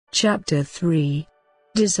Chapter 3.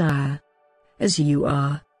 Desire. As you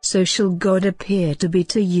are, so shall God appear to be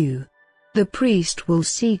to you. The priest will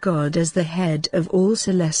see God as the head of all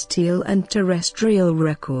celestial and terrestrial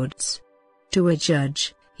records. To a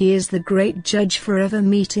judge, he is the great judge forever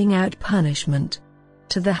meting out punishment.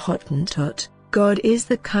 To the Hottentot, God is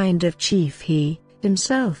the kind of chief he,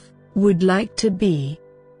 himself, would like to be.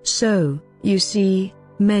 So, you see,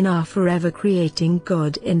 men are forever creating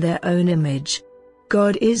God in their own image.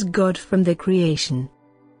 God is God from the creation.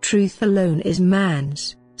 Truth alone is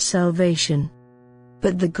man's salvation.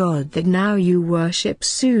 But the God that now you worship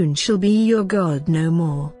soon shall be your God no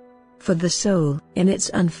more. For the soul, in its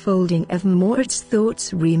unfolding evermore its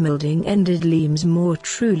thoughts remolding ended leaves more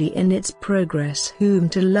truly in its progress whom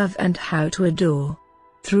to love and how to adore.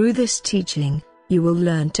 Through this teaching, you will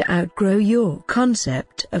learn to outgrow your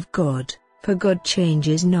concept of God, for God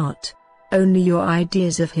changes not. Only your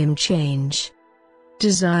ideas of Him change.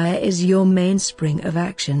 Desire is your mainspring of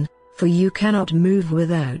action, for you cannot move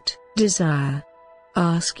without desire.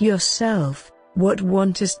 Ask yourself, what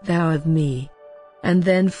wantest thou of me? And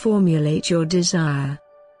then formulate your desire.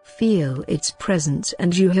 Feel its presence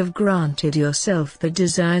and you have granted yourself the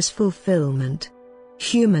desire's fulfillment.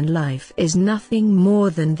 Human life is nothing more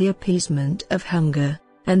than the appeasement of hunger,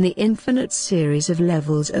 and the infinite series of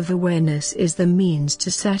levels of awareness is the means to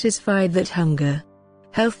satisfy that hunger.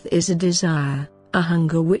 Health is a desire, a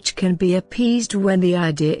hunger which can be appeased when the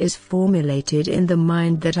idea is formulated in the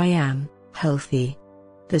mind that I am healthy.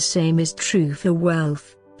 The same is true for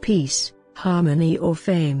wealth, peace, harmony or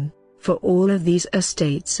fame, for all of these are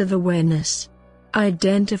states of awareness.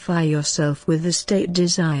 Identify yourself with the state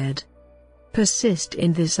desired. Persist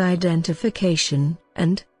in this identification,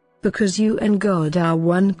 and, because you and God are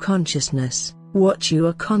one consciousness, what you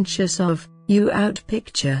are conscious of, you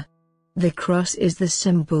outpicture. The cross is the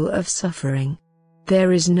symbol of suffering.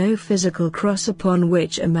 There is no physical cross upon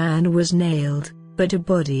which a man was nailed, but a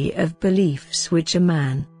body of beliefs which a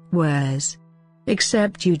man wears.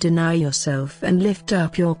 Except you deny yourself and lift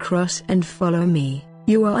up your cross and follow me,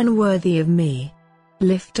 you are unworthy of me.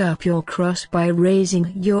 Lift up your cross by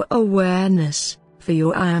raising your awareness, for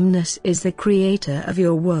your I amness is the creator of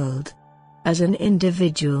your world. As an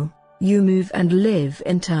individual, you move and live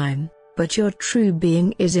in time, but your true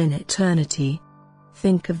being is in eternity.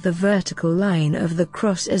 Think of the vertical line of the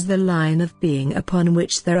cross as the line of being upon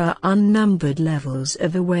which there are unnumbered levels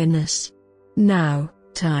of awareness. Now,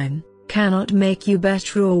 time cannot make you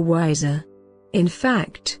better or wiser. In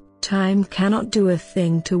fact, time cannot do a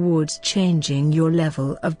thing towards changing your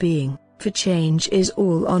level of being, for change is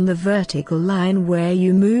all on the vertical line where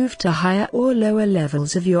you move to higher or lower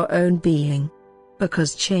levels of your own being.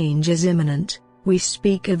 Because change is imminent, we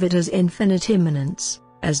speak of it as infinite imminence,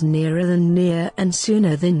 as nearer than near and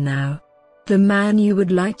sooner than now. The man you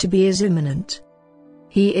would like to be is imminent.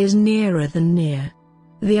 He is nearer than near.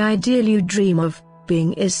 The ideal you dream of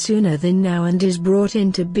being is sooner than now and is brought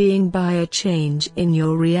into being by a change in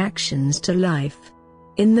your reactions to life.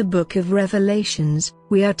 In the book of Revelations,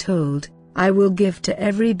 we are told, I will give to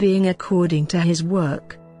every being according to his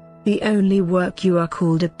work. The only work you are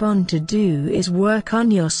called upon to do is work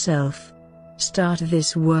on yourself. Start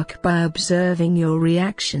this work by observing your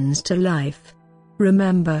reactions to life.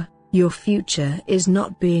 Remember, your future is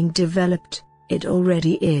not being developed, it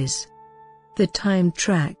already is. The time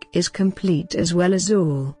track is complete as well as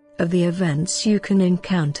all of the events you can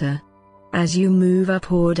encounter. As you move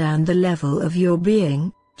up or down the level of your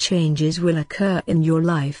being, changes will occur in your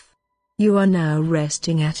life. You are now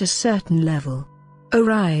resting at a certain level.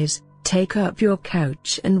 Arise, take up your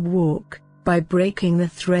couch and walk, by breaking the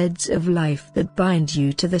threads of life that bind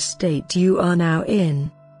you to the state you are now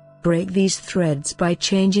in. Break these threads by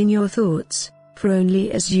changing your thoughts, for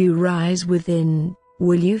only as you rise within,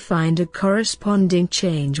 will you find a corresponding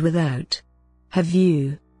change without. Have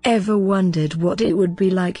you ever wondered what it would be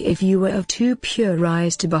like if you were of too pure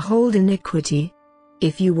eyes to behold iniquity?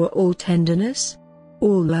 If you were all tenderness,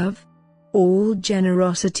 all love, all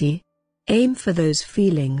generosity? Aim for those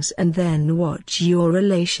feelings and then watch your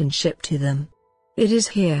relationship to them. It is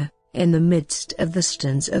here, in the midst of the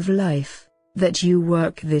stones of life, that you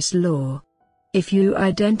work this law. If you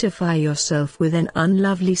identify yourself with an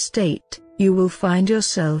unlovely state, you will find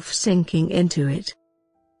yourself sinking into it.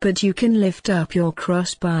 But you can lift up your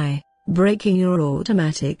cross by breaking your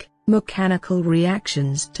automatic, mechanical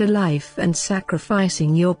reactions to life and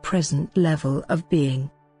sacrificing your present level of being.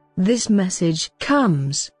 This message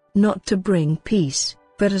comes not to bring peace,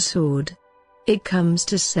 but a sword. It comes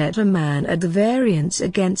to set a man at variance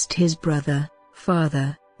against his brother,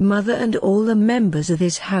 father, mother and all the members of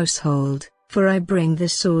his household, For I bring the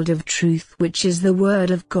sword of truth, which is the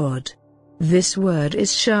word of God. This word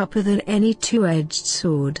is sharper than any two-edged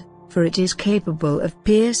sword, for it is capable of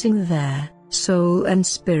piercing their soul and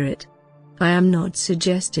spirit. I am not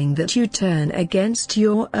suggesting that you turn against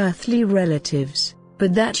your earthly relatives,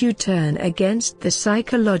 but that you turn against the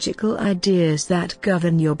psychological ideas that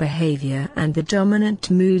govern your behavior and the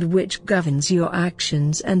dominant mood which governs your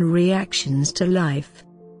actions and reactions to life.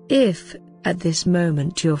 If, at this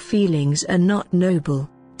moment, your feelings are not noble,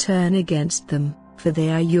 turn against them, for they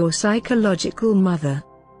are your psychological mother.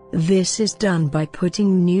 This is done by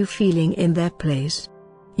putting new feeling in their place.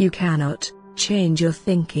 You cannot change your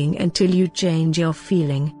thinking until you change your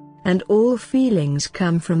feeling, and all feelings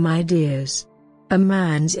come from ideas. A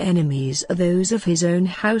man's enemies are those of his own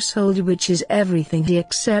household, which is everything he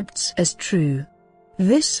accepts as true.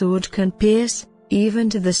 This sword can pierce, even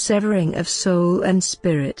to the severing of soul and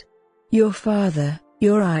spirit. Your Father,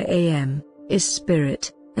 your I Am, is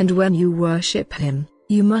spirit, and when you worship him,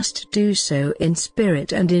 you must do so in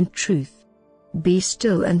spirit and in truth. Be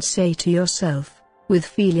still and say to yourself, with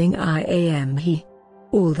feeling, I am he.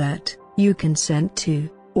 All that you consent to,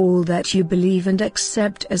 all that you believe and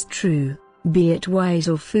accept as true, be it wise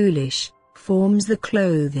or foolish, forms the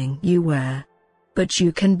clothing you wear. But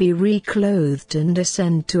you can be reclothed and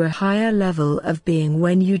ascend to a higher level of being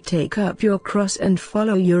when you take up your cross and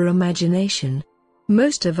follow your imagination.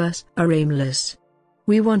 Most of us are aimless.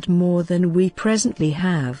 We want more than we presently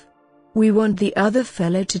have. We want the other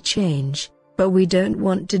fellow to change, but we don't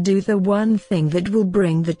want to do the one thing that will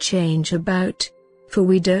bring the change about, for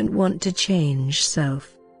we don't want to change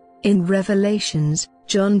self. In Revelations,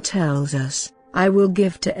 John tells us, I will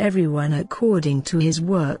give to everyone according to his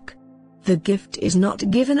work. The gift is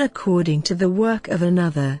not given according to the work of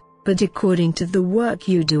another, but according to the work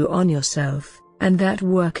you do on yourself, and that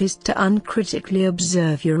work is to uncritically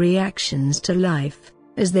observe your reactions to life,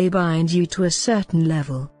 as they bind you to a certain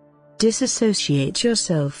level. Disassociate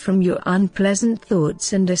yourself from your unpleasant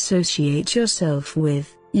thoughts and associate yourself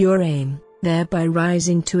with your aim, thereby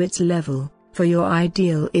rising to its level, for your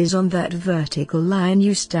ideal is on that vertical line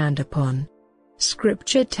you stand upon.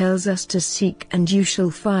 Scripture tells us to seek and you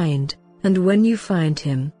shall find, and when you find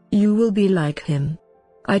him, you will be like him.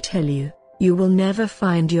 I tell you, you will never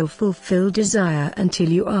find your fulfilled desire until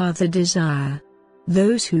you are the desire.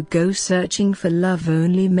 Those who go searching for love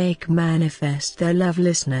only make manifest their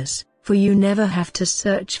lovelessness, for you never have to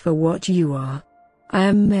search for what you are. I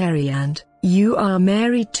am Mary and you are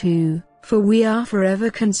Mary too, for we are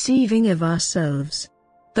forever conceiving of ourselves.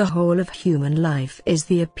 The whole of human life is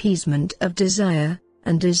the appeasement of desire,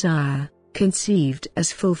 and desire, conceived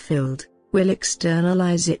as fulfilled, will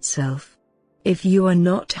externalize itself. If you are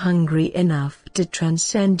not hungry enough to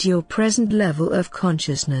transcend your present level of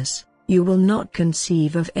consciousness, you will not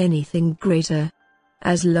conceive of anything greater.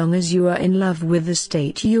 As long as you are in love with the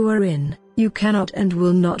state you are in, you cannot and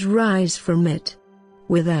will not rise from it.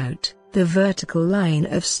 Without the vertical line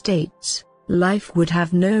of states, life would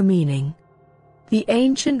have no meaning. The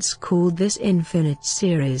ancients called this infinite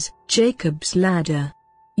series, Jacob's ladder.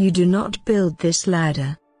 You do not build this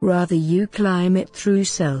ladder, rather you climb it through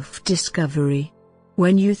self-discovery.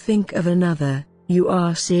 When you think of another, you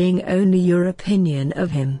are seeing only your opinion of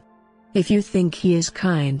him. If you think he is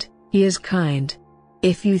kind, he is kind.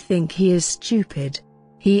 If you think he is stupid,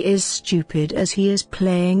 he is stupid, as he is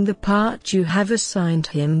playing the part you have assigned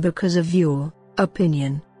him because of your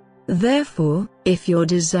opinion. Therefore, if your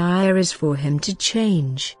desire is for him to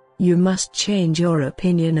change, you must change your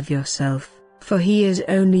opinion of yourself, for he is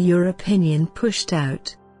only your opinion pushed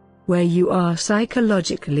out. Where you are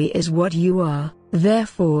psychologically is what you are,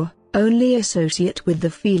 therefore, only associate with the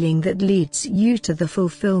feeling that leads you to the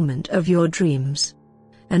fulfillment of your dreams.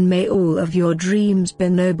 And may all of your dreams be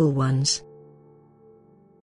noble ones.